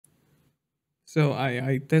So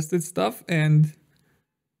I tested stuff and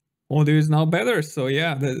audio is now better. So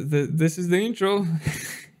yeah, this is the intro.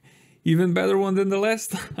 Even better one than the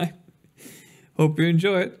last time. Hope you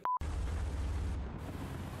enjoy it.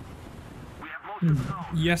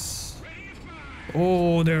 Yes.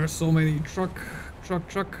 Oh, there are so many. Truck.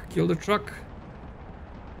 Kill the truck.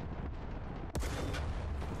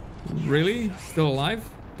 Really? Still alive?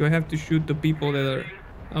 Do I have to shoot the people that are...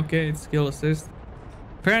 Okay, it's kill assist.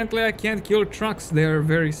 Apparently I can't kill trucks. They are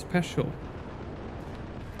very special.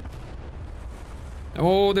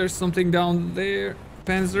 Oh, there's something down there.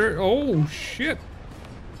 Panzer. Oh, shit.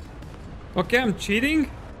 Okay, I'm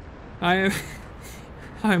cheating. I am...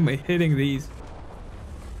 How am I hitting these?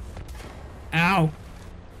 Ow.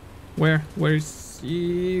 Where is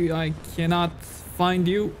he? I cannot find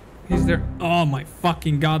you. Is there? Oh my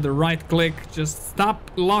fucking god, the right click. Just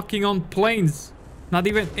stop locking on planes. Not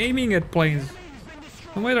even aiming at planes.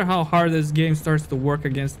 No matter how hard this game starts to work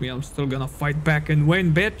against me, I'm still gonna fight back and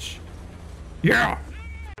win, bitch. Yeah.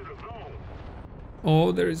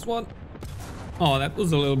 Oh, there is one. Oh, that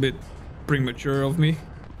was a little bit premature of me.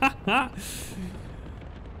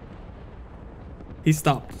 He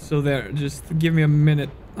stopped. So there, just give me a minute.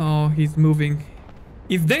 Oh, he's moving.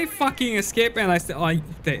 If they fucking escape and I still...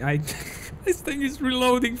 this thing is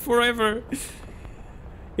reloading forever.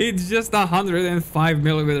 It's just a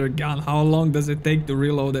 105mm gun. How long does it take to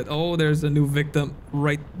reload it? Oh, there's a new victim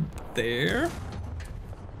right there.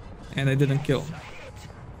 And I didn't kill him.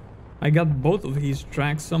 I got both of his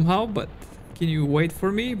tracks somehow, but can you wait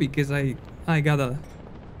for me? Because I gotta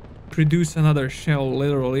produce another shell,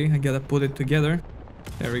 literally. I gotta put it together.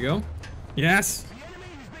 There we go. Yes!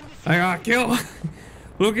 I got a kill!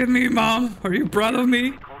 Look at me, Mom! Are you proud of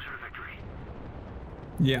me?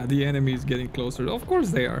 Yeah, the enemy is getting closer. Of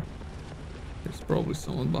course they are. There's probably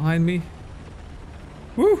someone behind me.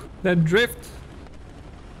 Woo! That drift!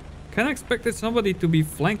 Kinda expected somebody to be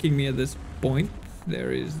flanking me at this point.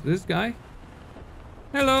 There is this guy.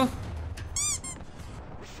 Hello!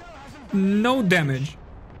 No damage.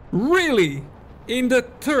 Really? In the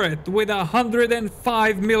turret with a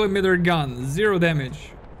 105mm gun. 0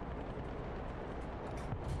 damage.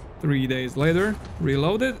 3 days later,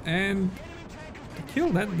 reloaded and a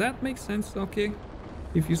kill. That makes sense. Okay,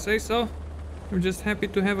 if you say so. I'm just happy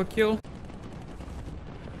to have a kill.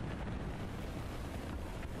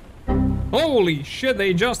 Holy shit,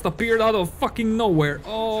 they just appeared out of fucking nowhere.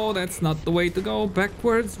 Oh, that's not the way to go.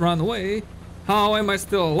 Backwards, run away. How am I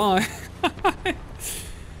still alive?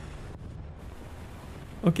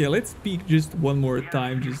 Okay, let's peek just one more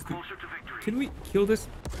time. Just to... Can we kill this?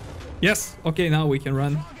 Yes. Okay, now we can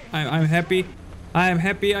run. I'm happy. I am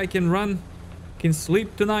happy I can run. Can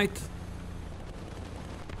sleep tonight.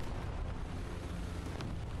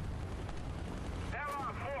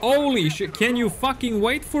 Holy shit, can you fucking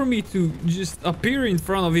wait for me to just appear in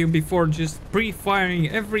front of you before just pre-firing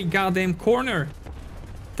every goddamn corner?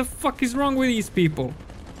 What the fuck is wrong with these people?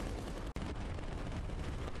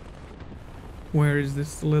 Where is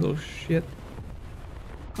this little shit?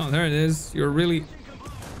 Oh, there it is. You're really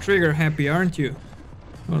trigger happy, aren't you?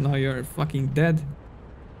 Oh, now you're fucking dead.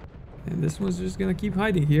 And this one's just gonna keep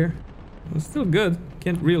hiding here. It's still good.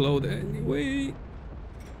 Can't reload anyway.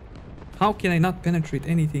 How can I not penetrate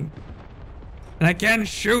anything? And I can't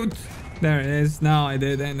shoot! There it is. Now I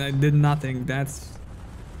did, and I did nothing. That's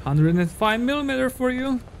 105mm for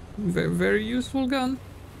you. Very, very useful gun,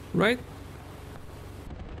 right?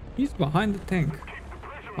 He's behind the tank.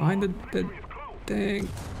 Behind the tank.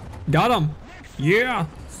 Got him! Yeah!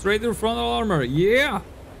 Straight through frontal armor. Yeah!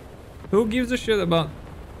 Who gives a shit about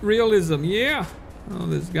realism? Yeah! Oh,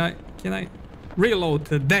 this guy. Can I reload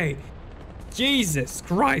today? Jesus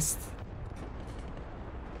Christ!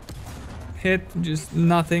 Hit, just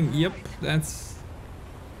nothing. Yep, that's...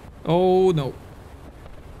 Oh, no.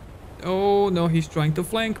 Oh, no, he's trying to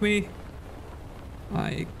flank me.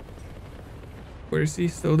 Where is he?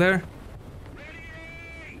 Still there?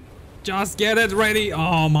 Just get it ready.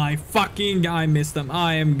 Oh my fucking... I missed him.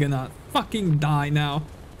 I am gonna fucking die now.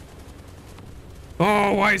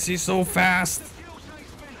 Oh, why is he so fast?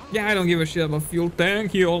 Yeah, I don't give a shit about fuel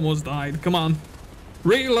tank. He almost died. Come on.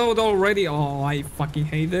 Reload already. Oh, I fucking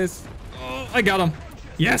hate this. Oh, I got him.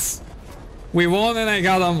 Yes. We won and I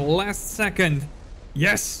got him last second.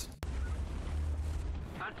 Yes.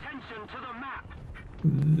 Attention to the map.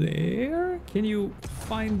 There? Can you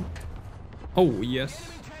find... Oh, yes.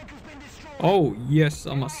 Oh, yes,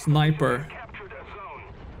 I'm a sniper.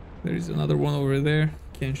 There is another one over there.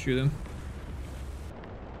 Can't shoot him.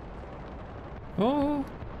 Oh.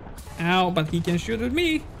 Ow, but he can shoot at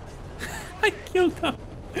me. I killed him.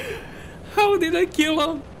 How did I kill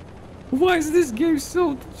him? Why is this game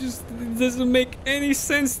so just... It doesn't make any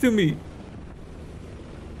sense to me.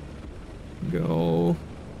 Go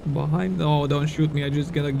behind... Oh, don't shoot me. I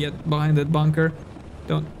just gotta get behind that bunker.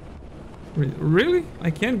 Don't... Really?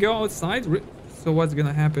 I can't go outside? So what's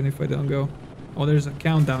gonna happen if I don't go? Oh, there's a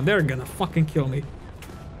countdown. They're gonna fucking kill me.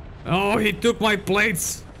 Oh, he took my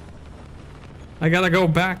plates. I gotta go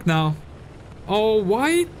back now. Oh,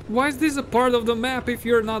 why is this a part of the map if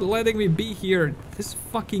you're not letting me be here? This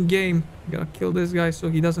fucking game. I gotta kill this guy so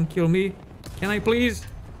he doesn't kill me. Can I please?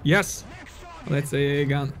 Yes. Let's say a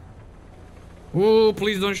gun. Oh,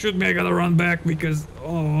 please don't shoot me. I gotta run back because...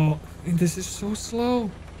 Oh, this is so slow.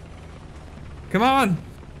 Come on.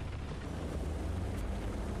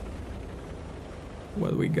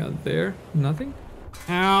 What we got there? Nothing?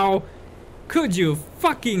 Ow. Could you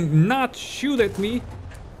fucking not shoot at me?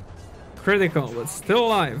 Critical, but still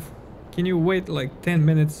alive. Can you wait like 10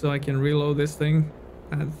 minutes so I can reload this thing?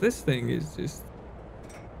 This thing is just...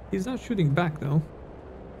 He's not shooting back though.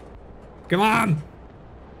 Come on!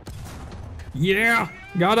 Yeah!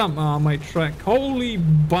 Got him! Oh, my track. Holy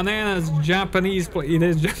bananas, Japanese play. It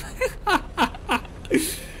is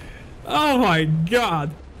Japanese. Oh my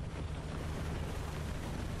god!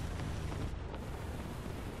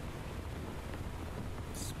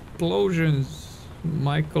 Explosions.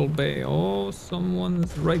 Michael Bay. Oh,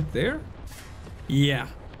 someone's right there? Yeah.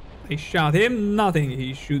 I shot him. Nothing.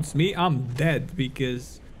 He shoots me. I'm dead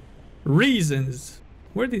because... Reasons.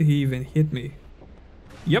 Where did he even hit me?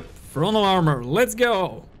 Yep. Frontal armor. Let's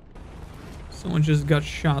go. Someone just got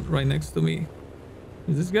shot right next to me.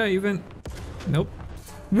 Is this guy even... Nope.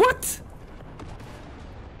 What?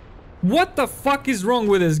 What the fuck is wrong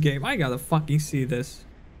with this game? I gotta fucking see this.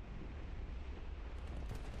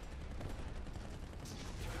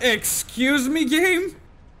 Excuse me, game?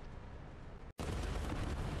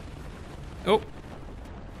 Oh.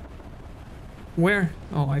 Where?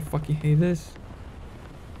 Oh, I fucking hate this.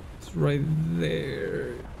 It's right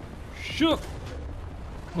there. Sure.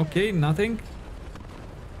 Okay, nothing.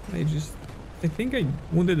 I think I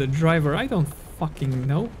wounded the driver. I don't fucking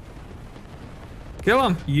know. Kill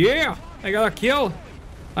him. Yeah. I got a kill.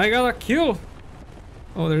 I got a kill.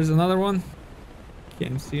 Oh, there's another one.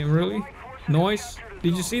 Can't see him really. Noise.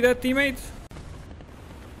 Did you see that, teammate?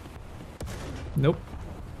 Nope.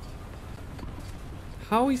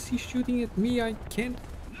 How is he shooting at me? I can't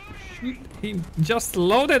shoot him. Just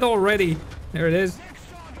load it already. There it is.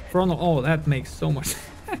 Frontal. Oh, that makes so much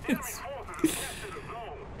sense.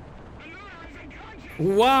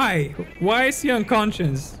 Why? Why is he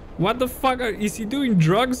unconscious? What the fuck? Is he doing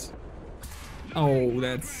drugs? Oh,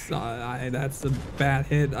 that's a bad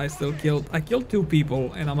hit. I killed 2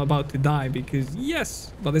 people and I'm about to die because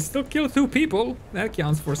yes, but I still killed 2 people. That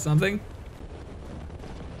counts for something.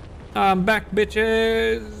 I'm back,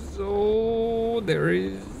 bitches. Oh, there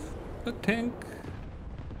is a tank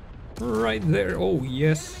right there. Oh,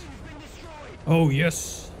 yes. Oh,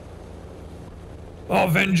 yes.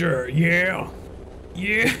 Avenger, yeah.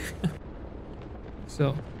 Yeah.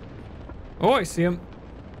 So. Oh, I see him.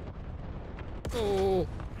 Oh,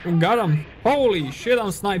 got him. Holy shit,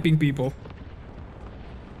 I'm sniping people.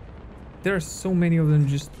 There are so many of them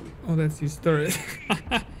just... Oh, that's his turret.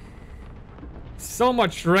 So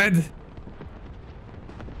much red.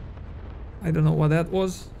 I don't know what that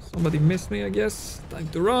was. Somebody missed me, I guess. Time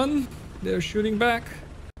to run. They're shooting back.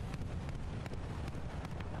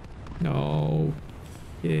 No.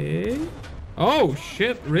 Okay. Oh,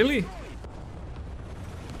 shit, really?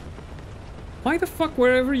 Why the fuck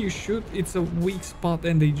wherever you shoot, it's a weak spot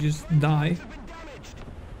and they just die?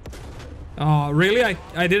 Oh, really?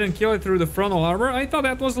 I didn't kill it through the frontal armor? I thought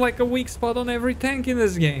that was like a weak spot on every tank in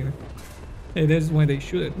this game. It is when they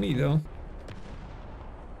shoot at me, though.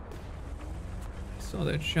 Saw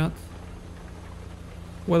that shot.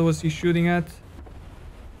 What was he shooting at?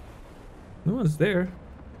 No one's there.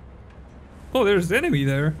 Oh, there's enemy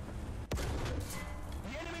there.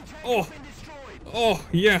 Oh! Oh,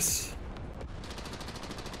 yes!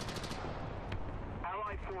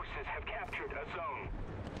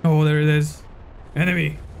 Oh, there it is.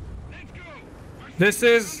 Enemy. This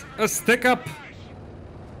is a stick up.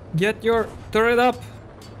 Get your turret up.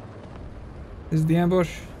 This is the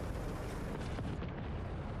ambush.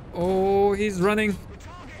 Oh, he's running.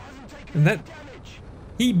 And that...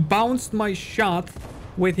 He bounced my shot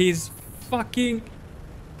with his fucking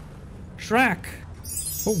track.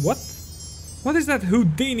 Oh, what? What is that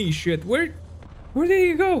Houdini shit? Where did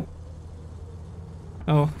he go?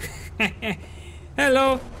 Oh.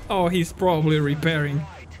 Hello. Oh, he's probably repairing.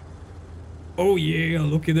 Oh yeah,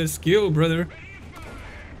 look at the skill, brother.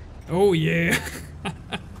 Oh yeah.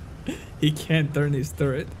 He can't turn his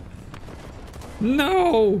turret.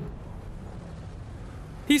 No!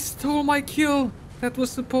 He stole my kill! That was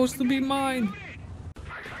supposed to be mine!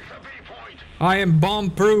 I am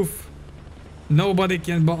bomb-proof! Nobody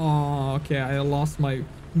can bomb. Oh, okay, I lost my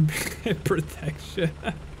protection.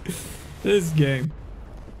 This game.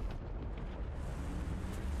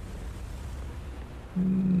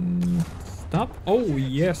 Stop. Oh,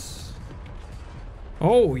 yes.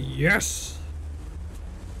 Oh, yes.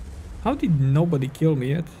 How did nobody kill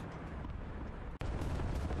me yet?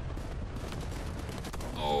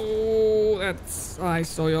 Oh, that's... I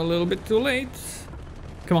saw you a little bit too late.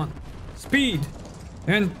 Come on. Speed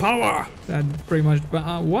and power. That pretty much...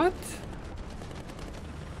 what?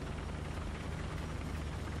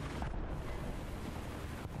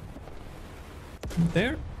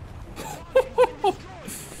 There?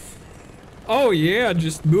 Oh yeah,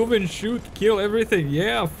 just move and shoot, kill everything.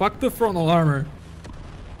 Yeah, fuck the frontal armor.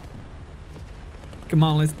 Come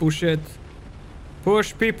on, let's push it.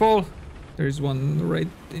 Push, people. There's one right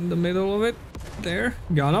in the middle of it. There,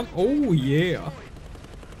 got him. Oh yeah.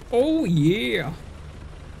 Oh yeah.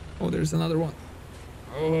 Oh, there's another one.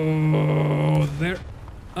 Oh, there.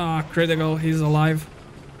 Ah, critical, he's alive.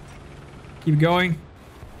 Keep going.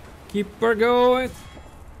 Keep her going.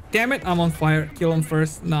 Damn it, I'm on fire. Kill him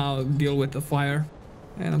first. Now deal with the fire.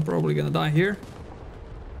 And I'm probably gonna die here.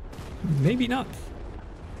 Maybe not.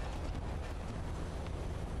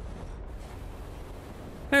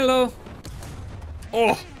 Hello.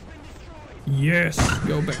 Oh. Yes.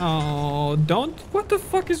 Go back. Oh, don't. What the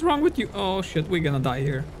fuck is wrong with you? Oh shit, we're gonna die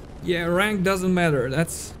here. Yeah, rank doesn't matter.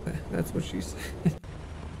 That's what she said.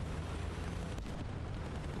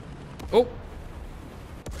 Oh.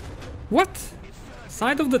 What?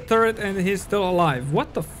 Side of the turret and he's still alive.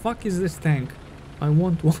 What the fuck is this tank? I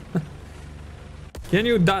want one. Can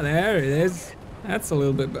you die? There it is. That's a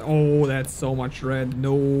little bit... Oh, that's so much red.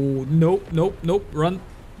 No, nope, nope, nope. Run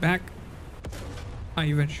back. I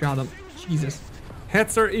even shot him. Jesus.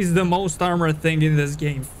 Hetzer is the most armored thing in this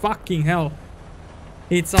game. Fucking hell.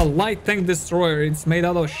 It's a light tank destroyer. It's made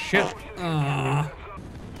out of shit. Oh.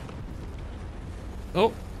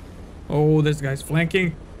 Oh, this guy's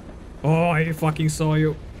flanking. Oh, I fucking saw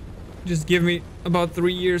you. Just give me about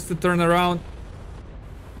 3 years to turn around.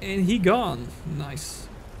 And he gone. Nice.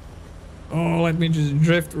 Oh, let me just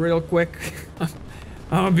drift real quick.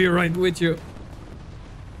 I'll be right with you.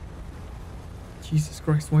 Jesus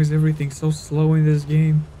Christ, why is everything so slow in this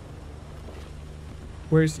game?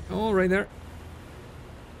 Where is he? Oh, right there.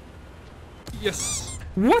 Yes.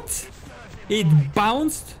 What? It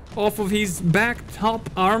bounced off of his back top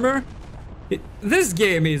armor? This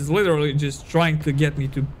game is literally just trying to get me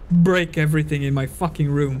to break everything in my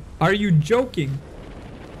fucking room. Are you joking?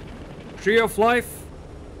 Tree of Life,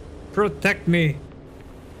 protect me.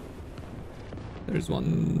 There's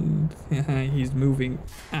one. He's moving.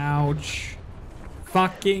 Ouch.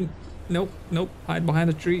 Fucking. Nope, nope. Hide behind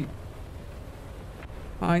the tree.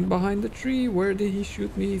 Hide behind the tree. Where did he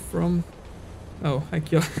shoot me from? Oh, I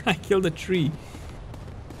killed a tree.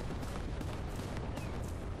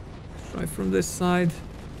 Try from this side.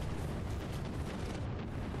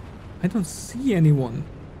 I don't see anyone.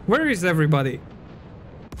 Where is everybody?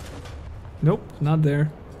 Nope, not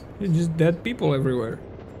there. It's just dead people everywhere.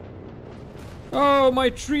 Oh, my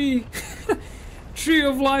tree! Tree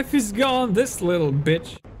of Life is gone, this little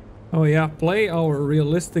bitch. Oh yeah, play our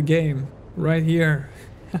realistic game right here.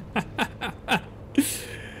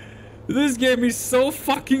 This game is so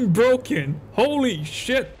fucking broken. Holy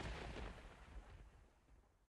shit.